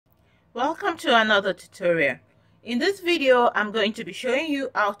Welcome to another tutorial. In this video, I'm going to be showing you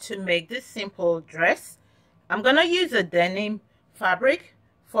how to make this simple dress. I'm going to use a denim fabric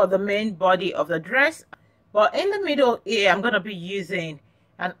for the main body of the dress, but in the middle here, I'm going to be using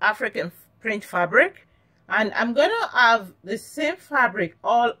an African print fabric, and I'm going to have the same fabric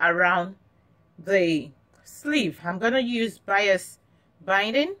all around the sleeve. I'm going to use bias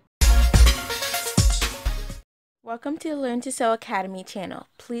binding. Welcome to the Learn to Sew Academy channel.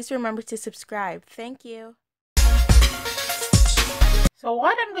 Please remember to subscribe. Thank you. So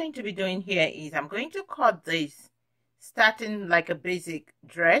what I'm going to be doing here is I'm going to cut this starting like a basic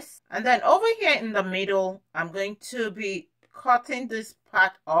dress, and then over here in the middle I'm going to be cutting this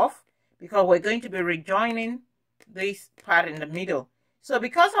part off because we're going to be rejoining this part in the middle. So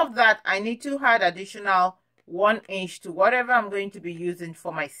because of that, I need to add additional 1 inch to whatever I'm going to be using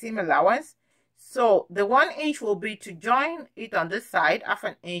for my seam allowance. So the 1 inch will be to join it on this side, half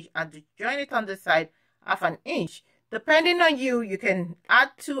an inch, and to join it on this side, half an inch. Depending on you, you can add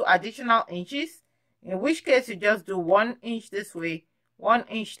 2 additional inches, in which case you just do 1 inch this way, 1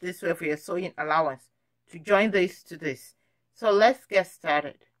 inch this way for your sewing allowance to join this to this. So let's get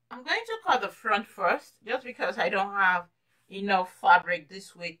started. I'm going to cut the front first, just because I don't have enough fabric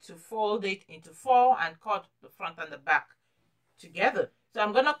this way to fold it into 4 and cut the front and the back together. So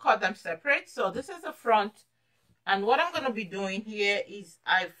I'm going to cut them separate. So this is the front, and what I'm going to be doing here is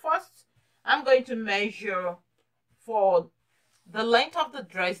I'm going to measure for the length of the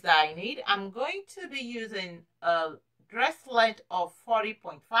dress that I need. I'm going to be using a dress length of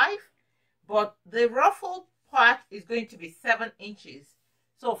 40.5, but the ruffle part is going to be 7 inches.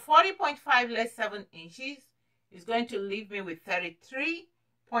 So 40.5 less 7 inches is going to leave me with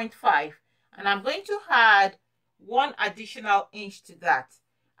 33.5, and I'm going to add 1 additional inch to that,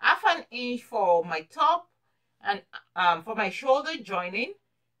 half an inch for my top and for my shoulder joining,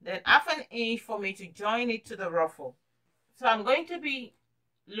 then half an inch for me to join it to the ruffle. So I'm going to be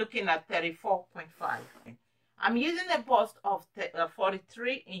looking at 34.5. I'm using a bust of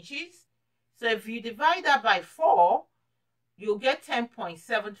 43 inches. So if you divide that by 4, you'll get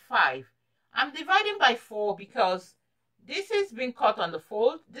 10.75. I'm dividing by 4 because this is being cut on the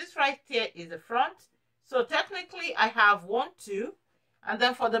fold. This right here is the front. So technically I have 1, 2, and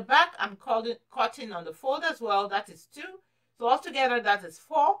then for the back I'm cutting on the fold as well. That is 2. So altogether that is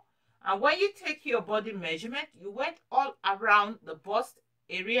 4. And when you take your body measurement, you went all around the bust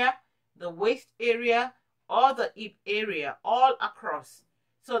area, the waist area, or the hip area, all across.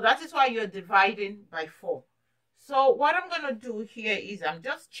 So that is why you're dividing by 4. So what I'm going to do here is I'm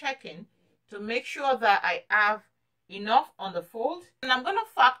just checking to make sure that I have enough on the fold, and I'm going to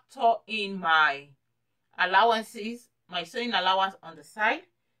factor in my allowances, my sewing allowance on the side.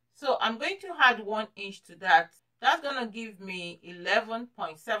 So I'm going to add 1 inch to that. That's going to give me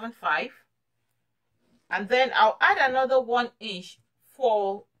 11.75, and then I'll add another 1 inch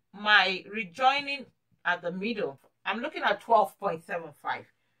for my rejoining at the middle. I'm looking at 12.75.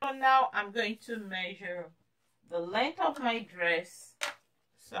 So now I'm going to measure the length of my dress.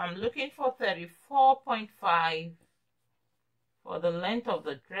 So I'm looking for 34.5 for the length of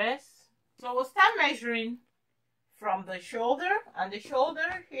the dress. So we'll start measuring from the shoulder, and the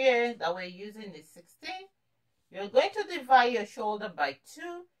shoulder here that we're using is 16. You're going to divide your shoulder by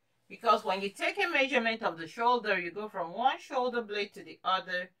 2, because when you take a measurement of the shoulder, you go from one shoulder blade to the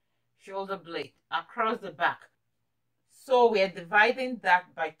other shoulder blade across the back. So we're dividing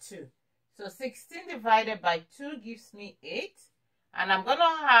that by 2. So 16 divided by 2 gives me 8, and I'm going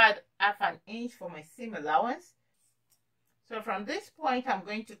to add half an inch for my seam allowance. So from this point, I'm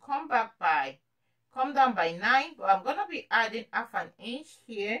going to come down by 9, but I'm going to be adding half an inch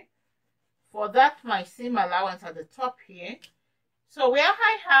here. For that, my seam allowance at the top here. So where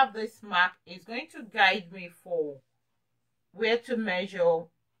I have this mark is going to guide me for where to measure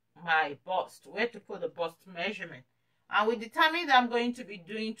my bust, where to put the bust measurement. And we determined that I'm going to be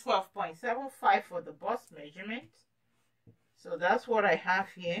doing 12.75 for the bust measurement. So that's what I have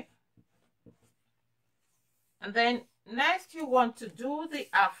here. And then next, you want to do the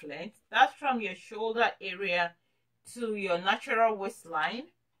half length. That's from your shoulder area to your natural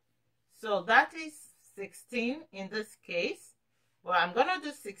waistline. So that is 16 in this case. But I'm going to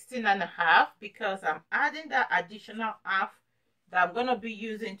do 16.5 because I'm adding that additional half that I'm going to be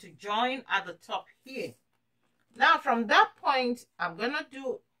using to join at the top here. Now from that point, I'm going to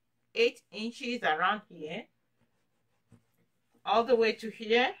do 8 inches around here, all the way to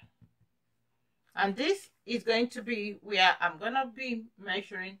here. And this is going to be where I'm going to be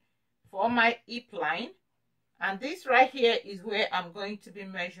measuring for my hip line. And this right here is where I'm going to be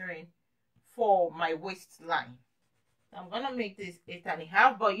measuring for my waistline. So I'm gonna make this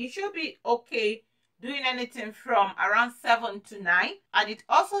 8.5, but you should be okay doing anything from around 7 to 9, and it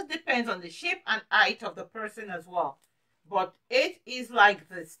also depends on the shape and height of the person as well. But 8 is like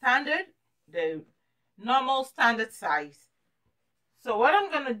the standard, the normal standard size. So what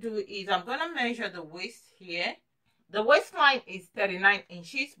I'm gonna do is I'm gonna measure the waist here. The waistline is 39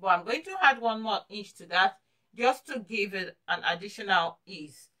 inches, but I'm going to add 1 more inch to that just to give it an additional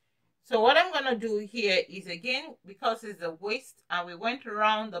ease. So what I'm going to do here is, again, because it's the waist and we went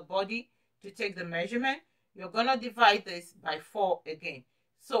around the body to take the measurement, you're going to divide this by 4 again.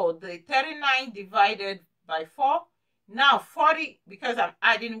 So the 39 divided by 4, now 40, because I'm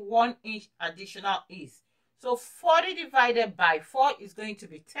adding 1 inch additional ease. So 40 divided by 4 is going to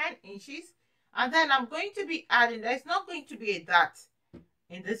be 10 inches. And then I'm going to be adding, there's not going to be a dot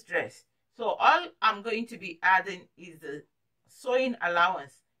in this dress. So all I'm going to be adding is the sewing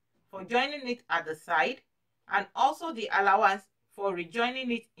allowance for joining it at the side, and also the allowance for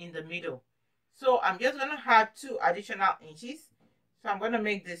rejoining it in the middle. So I'm just going to add 2 additional inches. So I'm going to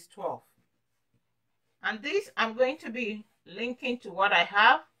make this 12. And this I'm going to be linking to what I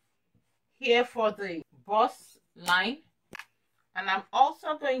have here for the bust line. And I'm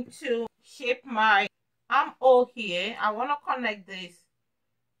also going to shape my armhole here. I want to connect this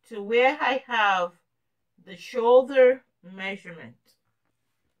to where I have the shoulder measurement.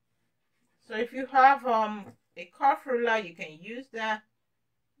 So if you have a curve ruler, you can use that.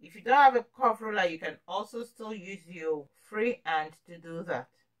 If you don't have a curve ruler, you can also still use your free hand to do that.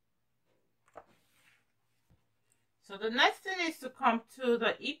 So the next thing is to come to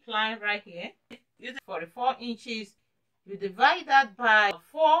the hip line right here. Use 44 inches. You divide that by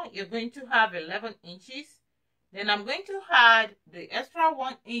 4, you're going to have 11 inches. Then I'm going to add the extra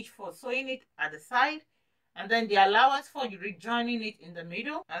 1 inch for sewing it at the side, and then the allowance for rejoining it in the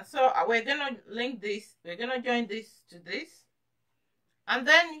middle. And so we're going to link this, we're going to join this to this. And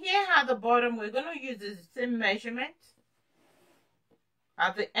then here at the bottom, we're going to use the same measurement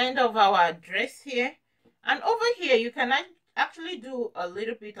at the end of our dress here. And over here, you can actually do a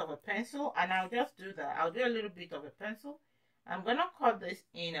little bit of a pencil, and I'll just do that. I'll do a little bit of a pencil. I'm going to cut this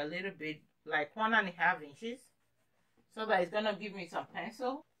in a little bit, like 1.5 inches, so that it's going to give me some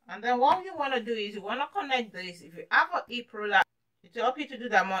pencil. And then what you want to do is you want to connect this. If you have a hip ruler, it will help you to do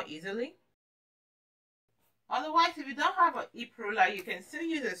that more easily. Otherwise, if you don't have a hip ruler, you can still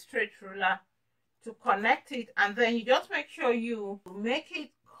use a straight ruler to connect it, and then you just make sure you make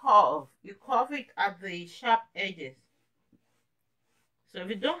it curve. You curve it at the sharp edges. So if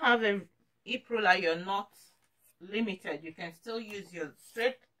you don't have a hip ruler, you're not limited. You can still use your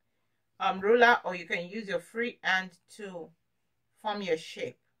straight ruler, or you can use your free hand to form your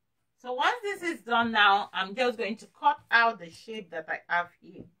shape. So once this is done now, I'm just going to cut out the shape that I have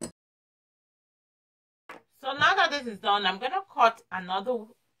here. So now that this is done, I'm going to cut another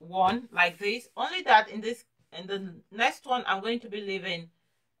one like this. Only that in the next one, I'm going to be leaving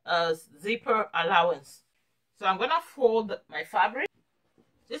a zipper allowance. So I'm going to fold my fabric.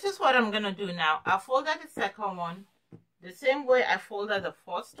 This is what I'm going to do now. I folded the second one the same way I folded the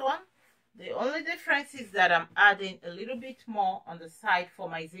first one. The only difference is that I'm adding a little bit more on the side for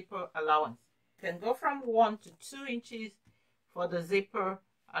my zipper allowance. You can go from 1 to 2 inches for the zipper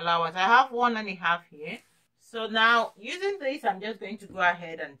allowance. I have 1.5 here. So now using this, I'm just going to go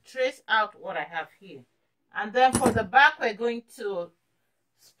ahead and trace out what I have here. And then for the back, we're going to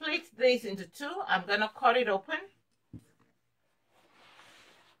split this into 2. I'm going to cut it open.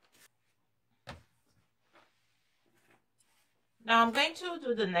 Now I'm going to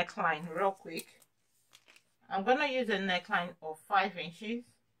do the neckline real quick. I'm going to use a neckline of 5 inches.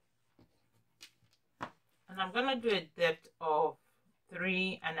 And I'm going to do a depth of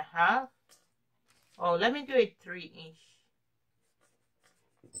 3.5. Oh, let me do it 3 inch.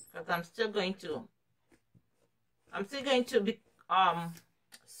 Because I'm still going to be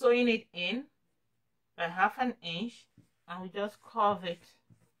sewing it in by 1/2 inch. And we just curve it.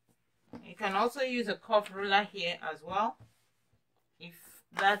 You can also use a curve ruler here as well, if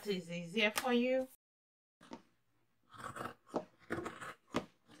that is easier for you.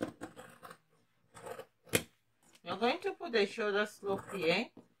 You're going to put the shoulder slope here,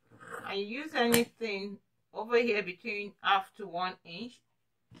 and you use anything over here between 1/2 to 1 inch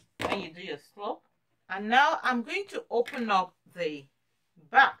when you do your slope. And now I'm going to open up the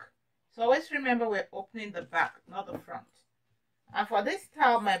back. So always remember, we're opening the back, not the front. And for this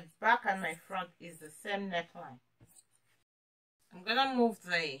style, my back and my front is the same neckline. I'm going to move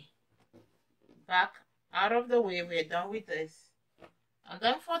the back out of the way. We're done with this. And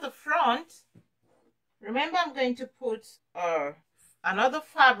then for the front, remember, I'm going to put another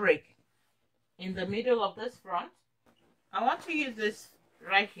fabric in the middle of this front. I want to use this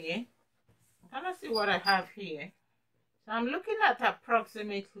right here. I'm gonna see what I have here. So I'm looking at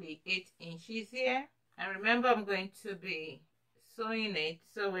approximately 8 inches here. And remember, I'm going to be sewing it.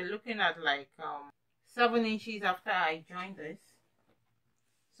 So we're looking at like 7 inches after I join this.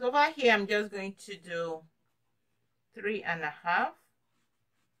 So over here, I'm just going to do 3.5.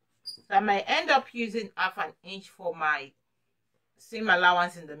 So I might end up using 1/2 inch for my seam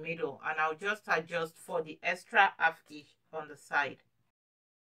allowance in the middle, and I'll just adjust for the extra 1/2 inch on the side.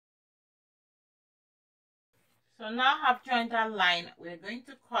 So now I've joined that line. We're going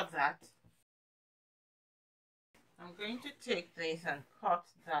to cut that. I'm going to take this and cut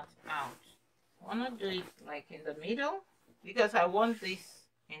that out. I want to do it like in the middle because I want this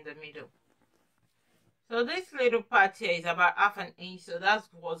in the middle. So this little part here is about 1/2 inch, so that's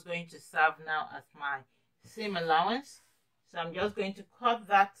what's going to serve now as my seam allowance. So I'm just going to cut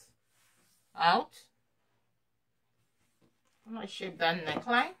that out. I'm going to shape that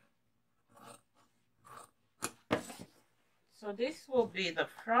neckline. So this will be the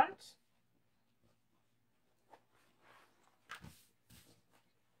front.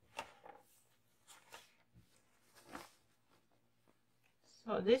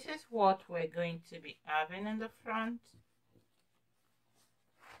 So this is what we're going to be having in the front.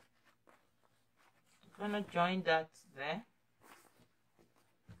 I'm going to join that there.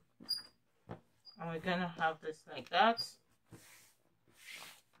 And we're going to have this like that.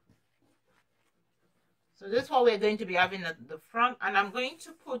 So this is what we're going to be having at the front. And I'm going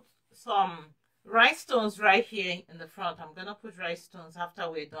to put some rhinestones right here in the front. I'm going to put rhinestones after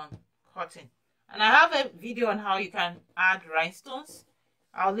we're done cutting. And I have a video on how you can add rhinestones.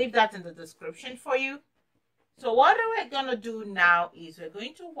 I'll leave that in the description for you. So what we're going to do now is we're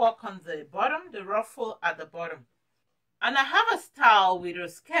going to work on the bottom, the ruffle at the bottom. And I have a style with a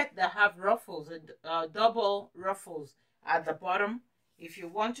skirt that have ruffles, double ruffles at the bottom. If you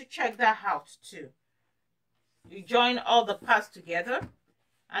want to check that out too. You join all the parts together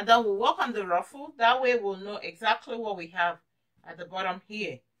and then we'll work on the ruffle. That way we'll know exactly what we have at the bottom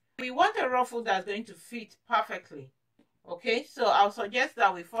here. We want a ruffle that's going to fit perfectly. Okay, so I'll suggest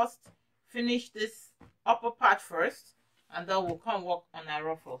that we first finish this upper part first and then we'll come work on our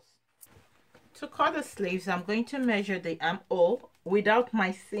ruffles. To cut the sleeves, I'm going to measure the armhole without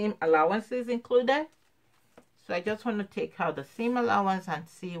my seam allowances included. So I just want to take out the seam allowance and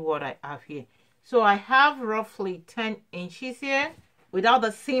see what I have here. So I have roughly 10 inches here without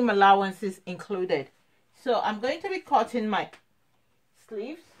the seam allowances included. So I'm going to be cutting my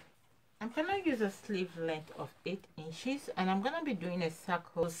sleeves. I'm going to use a sleeve length of 8 inches and I'm going to be doing a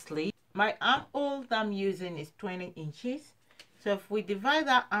circle sleeve. My armhole that I'm using is 20 inches. So if we divide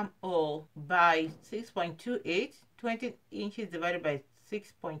that armhole by 6.28, 20 inches divided by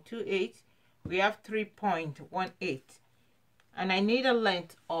 6.28, we have 3.18. And I need a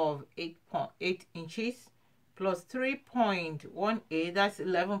length of 8.8 inches plus 3.18, that's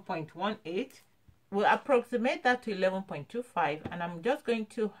 11.18. We'll approximate that to 11.25, and I'm just going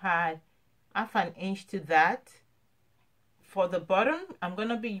to add 1/2 inch to that. For the bottom, I'm going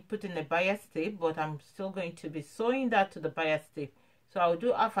to be putting a bias tape, but I'm still going to be sewing that to the bias tape. So I'll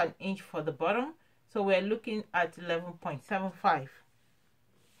do 1/2 inch for the bottom. So we're looking at 11.75.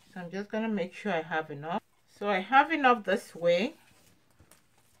 So I'm just going to make sure I have enough. So I have enough this way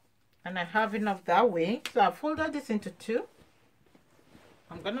and I have enough that way. So I folded this into 2.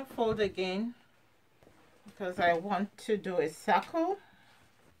 I'm going to fold again because I want to do a circle.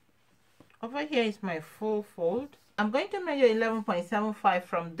 Over here is my full fold. I'm going to measure 11.75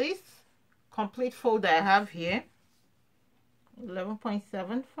 from this complete fold that I have here.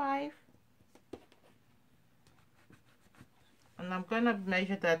 11.75. And I'm going to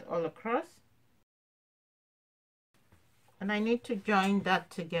measure that all across. And I need to join that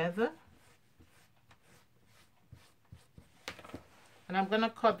together. And I'm going to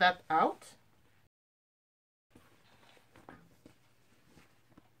cut that out.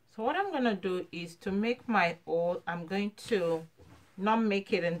 So what I'm going to do is to make my hole, I'm going to not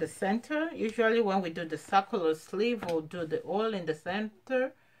make it in the center. Usually when we do the circular sleeve, we'll do the hole in the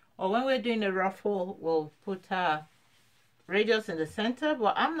center. Or when we're doing a ruffle, we'll put a radius in the center.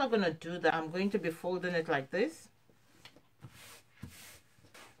 But I'm not going to do that. I'm going to be folding it like this.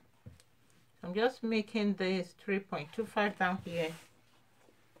 I'm just making this 3.25 down here.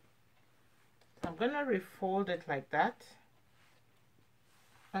 So I'm going to refold it like that.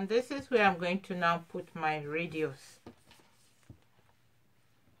 And this is where I'm going to now put my radius.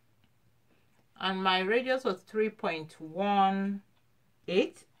 And my radius was 3.18.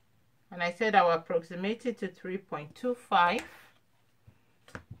 And I said I will approximate it to 3.25.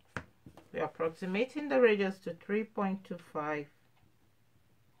 We're approximating the radius to 3.25.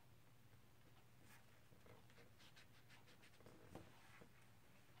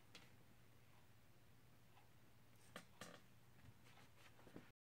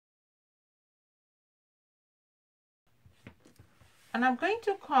 And I'm going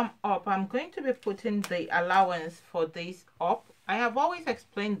to come up. I'm going to be putting the allowance for this up. I have always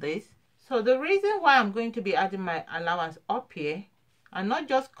explained this. So the reason why I'm going to be adding my allowance up here and not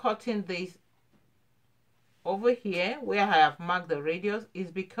just cutting this over here where I have marked the radius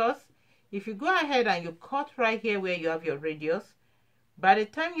is because if you go ahead and you cut right here where you have your radius, by the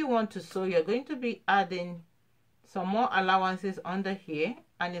time you want to sew, you're going to be adding some more allowances under here,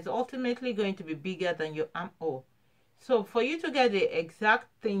 and it's ultimately going to be bigger than your armhole. So for you to get the exact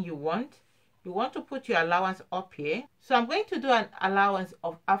thing you want to put your allowance up here. So I'm going to do an allowance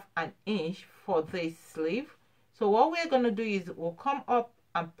of half an inch for this sleeve. So what we're going to do is we'll come up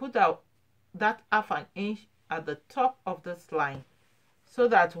and put out that half an inch at the top of this line, so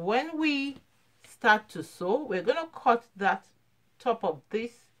that when we start to sew, we're going to cut that top of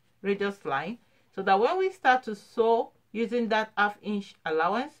this radius line, so that when we start to sew using that half inch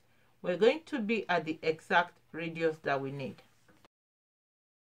allowance, we're going to be at the exact radius that we need.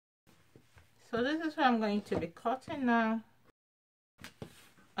 So this is what I'm going to be cutting now.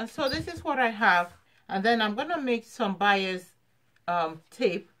 And so this is what I have. And then I'm going to make some bias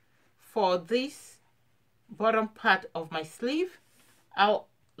tape for this bottom part of my sleeve. I'll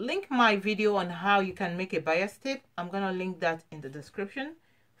link my video on how you can make a bias tape. I'm going to link that in the description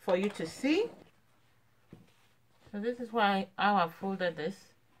for you to see. So this is why I have folded this,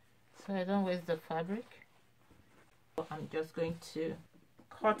 so I don't waste the fabric. I'm just going to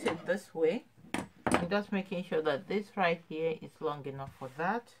cut it this way. I'm just making sure that this right here is long enough for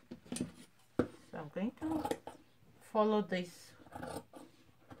that. So I'm going to follow this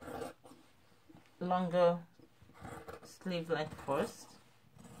longer sleeve length first.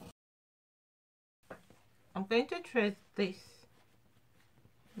 I'm going to trace this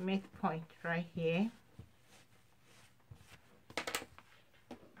midpoint right here.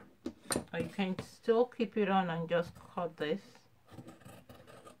 Or you can still keep it on and just cut this.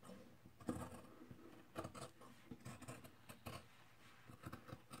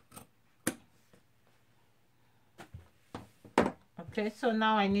 Okay, so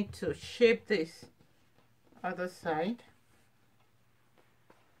now I need to shape this other side.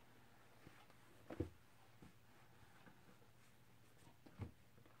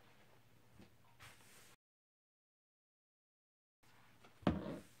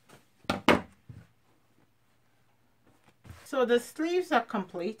 So the sleeves are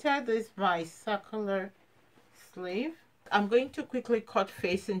completed. This is my circular sleeve. I'm going to quickly cut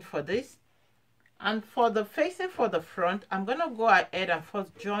facing for this. And for the facing for the front, I'm going to go ahead and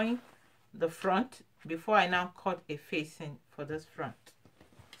first join the front before I now cut a facing for this front.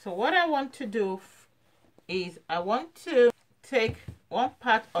 So what I want to do is I want to take one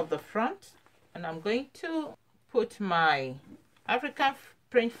part of the front and I'm going to put my African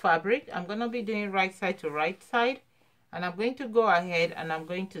print fabric. I'm going to be doing right side to right side. And I'm going to go ahead and I'm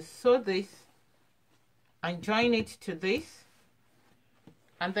going to sew this and join it to this.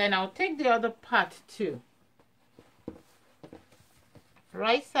 And then I'll take the other part too.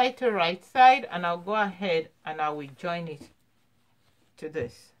 Right side to right side, and I'll go ahead and I will join it to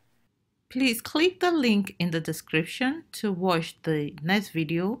this. Please click the link in the description to watch the next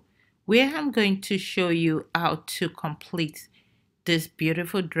video where I'm going to show you how to complete this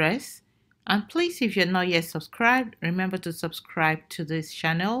beautiful dress. And please, if you're not yet subscribed, remember to subscribe to this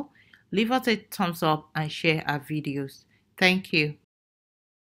channel, leave us a thumbs up and share our videos. Thank you.